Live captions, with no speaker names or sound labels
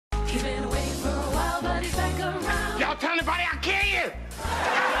He's been away for a while, but he's back around. Y'all tell anybody I'll kill you!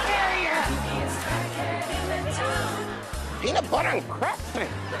 I'll kill you! He's crackhead in the town. Peanut butter and crap. He's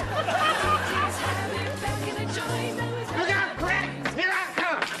having back in a joint. Now he's Look out, crack! Here I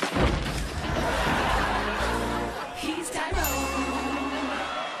come! He's Tyrone.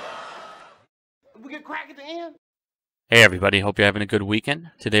 We get crack at the end? Hey everybody, hope you're having a good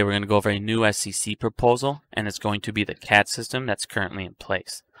weekend. Today we're going to go over a new SEC proposal, and it's going to be the CAT system that's currently in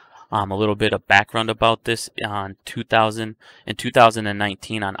place. A little bit of background about this. In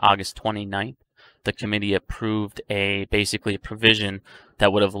 2019, on August 29th, the committee approved basically a provision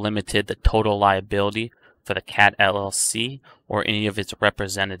that would have limited the total liability for the CAT LLC or any of its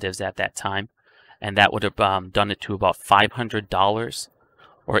representatives at that time, and that would have done it to about $500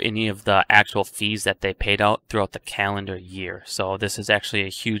 or any of the actual fees that they paid out throughout the calendar year. So this is actually a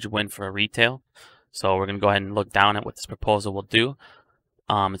huge win for retail. So we're going to go ahead and look down at what this proposal will do.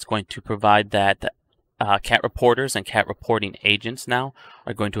 It's going to provide that CAT reporters and CAT reporting agents now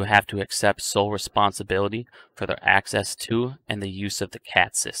are going to have to accept sole responsibility for their access to and the use of the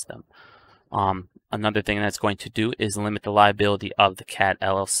CAT system. Another thing that's going to do is limit the liability of the CAT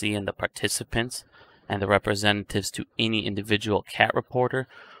LLC and the participants and the representatives to any individual CAT reporter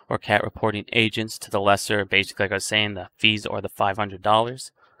or CAT reporting agents to the lesser, basically like I was saying, the fees or the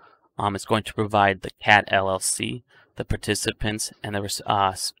 $500. It's going to provide the CAT LLC, the participants, and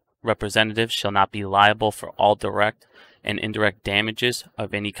the representatives shall not be liable for all direct and indirect damages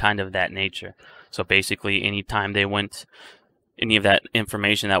of any kind of that nature. So basically, anytime they went, any of that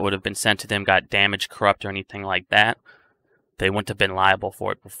information that would have been sent to them got damaged, corrupt, or anything like that, they wouldn't have been liable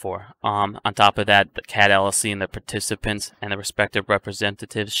for it before. On top of that, the CAT LLC and the participants and the respective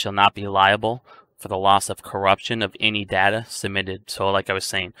representatives shall not be liable for the loss of corruption of any data submitted. So like I was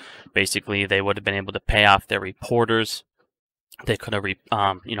saying, basically they would have been able to pay off their reporters. They could have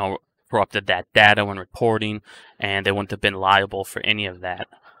corrupted that data when reporting, and they wouldn't have been liable for any of that.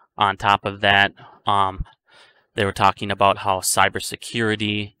 On top of that, they were talking about how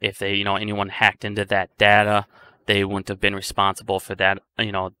cybersecurity, if they, anyone hacked into that data, they wouldn't have been responsible for that,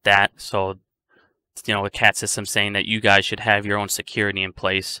 So, the CAT system saying that you guys should have your own security in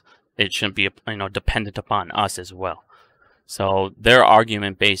place. It shouldn't be, dependent upon us as well. So their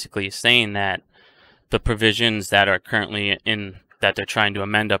argument basically is saying that the provisions that are currently that they're trying to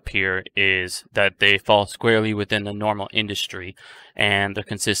amend up here is that they fall squarely within the normal industry, and they're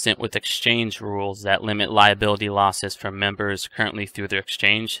consistent with exchange rules that limit liability losses for members currently through their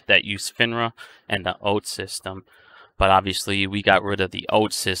exchange that use FINRA and the OAT system. But obviously we got rid of the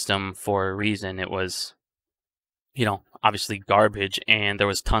OAT system for a reason. It was, obviously garbage, and there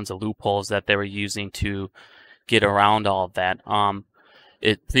was tons of loopholes that they were using to get around all of that.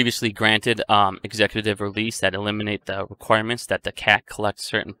 It previously granted executive release that eliminate the requirements that the CAT collect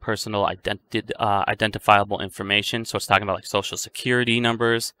certain personal identifiable information. So it's talking about like social security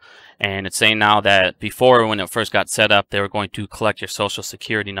numbers, and it's saying now that before, when it first got set up, they were going to collect your social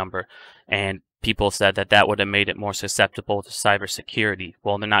security number, and people said that that would have made it more susceptible to cybersecurity.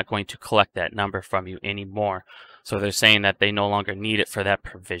 Well, they're not going to collect that number from you anymore. So they're saying that they no longer need it for that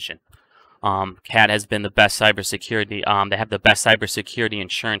provision. CAT has been the best cybersecurity. They have the best cybersecurity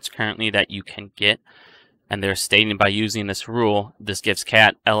insurance currently that you can get, and they're stating by using this rule, this gives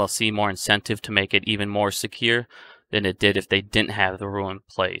CAT LLC more incentive to make it even more secure than it did if they didn't have the rule in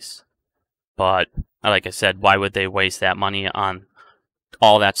place. But like I said, why would they waste that money on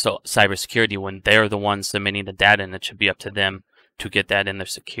all that cybersecurity when they're the ones submitting the data, and it should be up to them to get that in there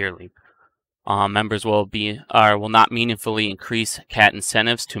securely? Members will not meaningfully increase CAT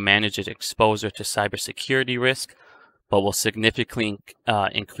incentives to manage its exposure to cybersecurity risk, but will significantly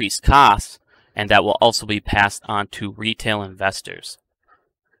increase costs, and that will also be passed on to retail investors.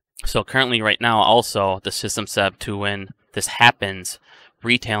 So currently, right now, also the system set up to when this happens,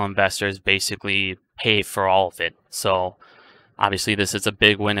 retail investors basically pay for all of it. So obviously, this is a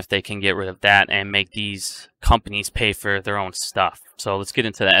big win if they can get rid of that and make these companies pay for their own stuff. So let's get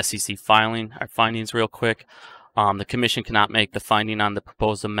into the SEC findings real quick. The Commission cannot make the finding on the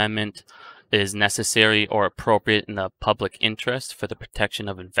proposed amendment is necessary or appropriate in the public interest for the protection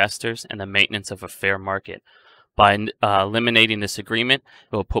of investors and the maintenance of a fair market. By eliminating this agreement,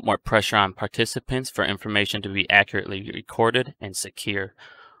 it will put more pressure on participants for information to be accurately recorded and secure.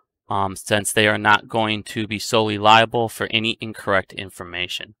 Since they are not going to be solely liable for any incorrect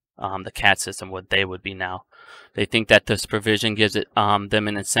information. The CAT system would be now. They think that this provision gives them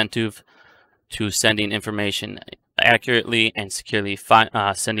an incentive to sending information accurately and securely,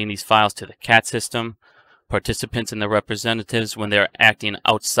 sending these files to the CAT system. Participants and their representatives, when they're acting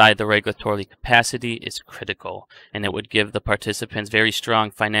outside the regulatory capacity, is critical, and it would give the participants very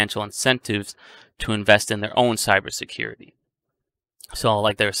strong financial incentives to invest in their own cybersecurity. So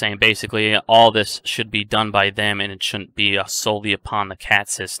like they were saying, basically all this should be done by them, and it shouldn't be solely upon the CAT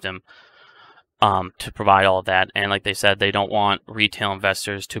system to provide all that. And like they said, they don't want retail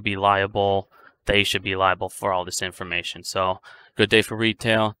investors to be liable. They should be liable for all this information. So good day for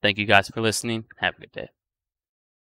retail. Thank you guys for listening. Have a good day.